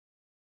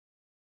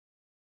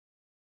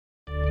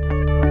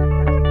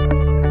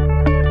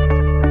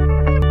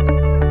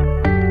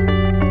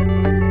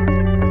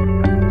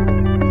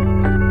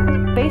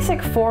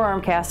basic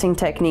forearm casting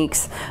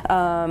techniques.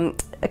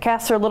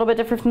 Casts are a little bit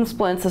different from the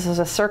splints. This is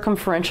a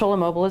circumferential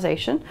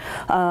immobilization.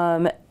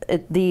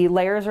 The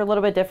layers are a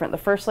little bit different. The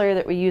first layer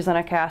that we use on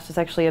a cast is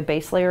actually a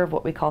base layer of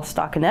what we call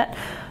stockinette.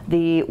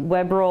 The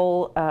web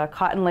roll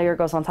cotton layer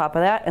goes on top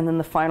of that, and then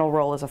the final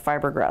roll is a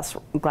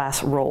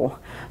fiberglass roll.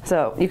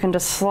 So you can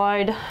just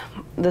slide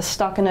the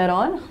stockinette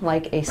on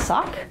like a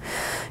sock.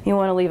 You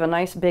want to leave a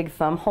nice big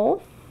thumb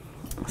hole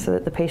so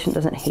that the patient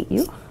doesn't hate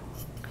you.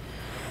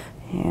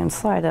 And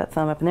slide that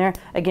thumb up in there.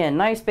 Again,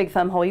 nice big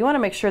thumb hole. You want to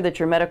make sure that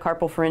your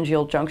metacarpal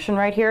pharyngeal junction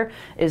right here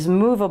is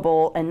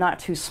movable and not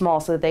too small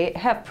so that they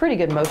have pretty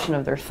good motion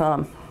of their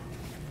thumb.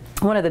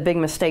 One of the big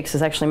mistakes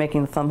is actually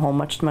making the thumb hole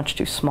much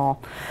too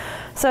small.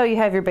 So you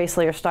have your base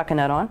layer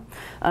stockinette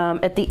on.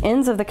 At the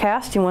ends of the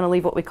cast, you want to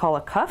leave what we call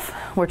a cuff,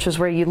 which is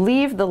where you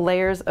leave the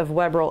layers of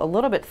web roll a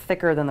little bit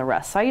thicker than the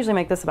rest. So I usually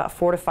make this about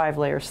 4 to 5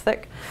 layers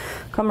thick.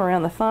 Come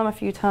around the thumb a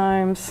few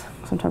times,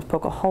 sometimes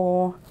poke a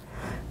hole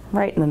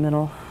right in the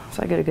middle.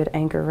 So I get a good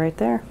anchor right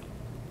there.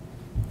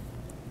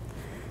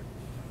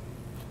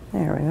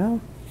 There we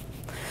go.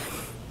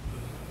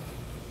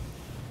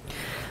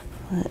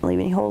 Didn't leave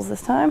any holes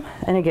this time.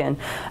 And again,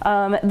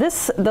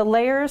 the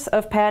layers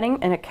of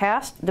padding in a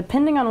cast,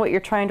 depending on what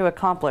you're trying to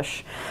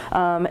accomplish.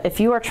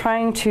 If you are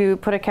trying to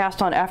put a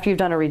cast on after you've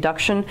done a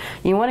reduction,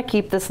 you want to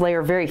keep this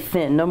layer very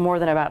thin, no more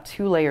than about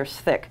 2 layers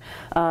thick.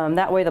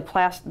 That way the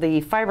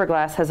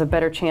fiberglass has a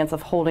better chance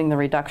of holding the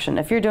reduction.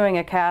 If you're doing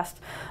a cast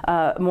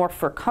more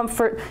for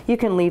comfort, you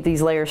can leave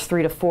these layers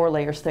 3 to 4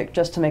 layers thick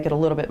just to make it a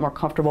little bit more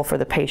comfortable for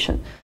the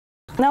patient.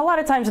 Now, a lot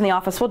of times in the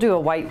office, we'll do a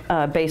white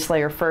base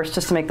layer first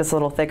just to make this a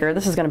little thicker.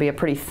 This is going to be a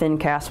pretty thin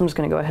cast. I'm just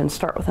going to go ahead and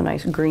start with a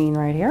nice green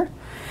right here.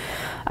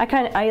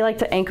 I like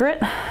to anchor it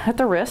at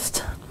the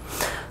wrist.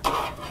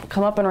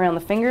 Come up and around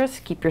the fingers.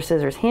 Keep your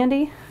scissors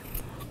handy.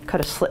 Cut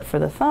a slit for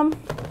the thumb.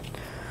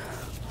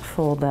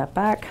 Fold that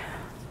back.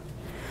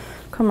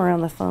 Come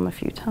around the thumb a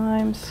few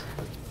times.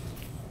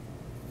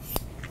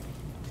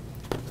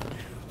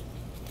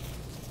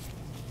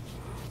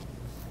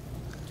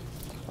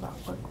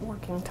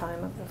 Working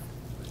time of the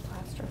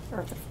plaster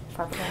or the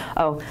fiberglass?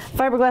 Oh,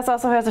 fiberglass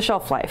also has a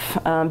shelf life.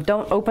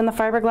 Don't open the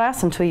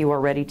fiberglass until you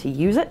are ready to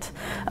use it.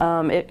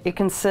 It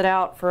can sit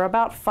out for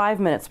about 5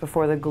 minutes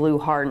before the glue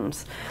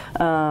hardens.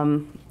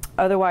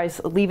 Otherwise,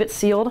 leave it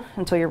sealed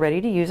until you're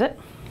ready to use it.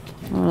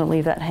 I'm going to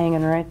leave that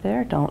hanging right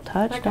there. Don't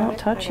touch, don't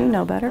touch. You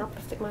know better.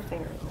 I'll stick my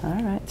finger in.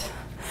 All right.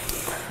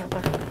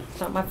 It's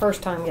not my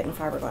first time getting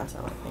fiberglass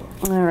on my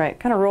finger. All right,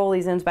 kind of roll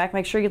these ends back.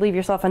 Make sure you leave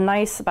yourself a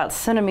nice, about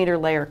centimeter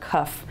layer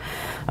cuff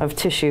of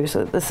tissue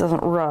so that this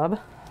doesn't rub.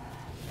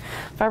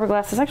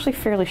 Fiberglass is actually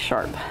fairly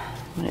sharp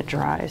when it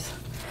dries.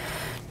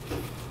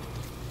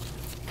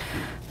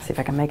 See if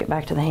I can make it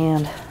back to the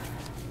hand.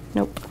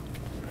 Nope,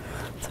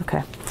 it's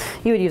okay.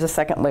 You would use a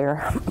second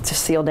layer to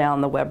seal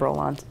down the web roll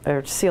on,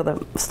 or seal the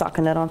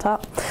stockinette on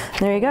top.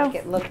 There you go. Make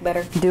it look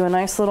better. Do a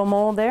nice little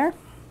mold there.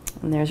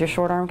 And there's your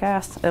short arm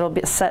cast. It'll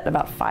be set in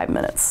about 5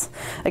 minutes.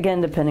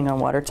 Again, depending on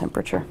water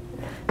temperature.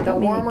 The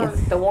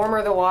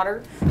warmer the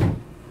water,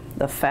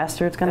 the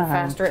faster it's going to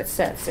harden. the faster it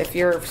sets. If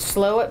you're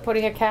slow at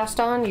putting a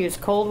cast on, use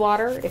cold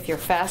water. If you're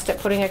fast at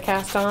putting a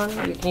cast on,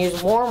 you can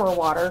use warmer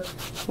water,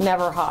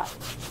 never hot.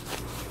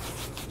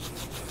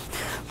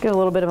 Get a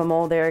little bit of a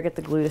mold there, get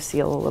the glue to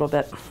seal a little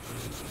bit.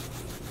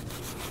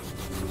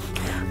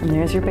 And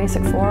there's your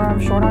basic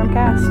forearm, short arm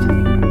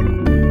cast.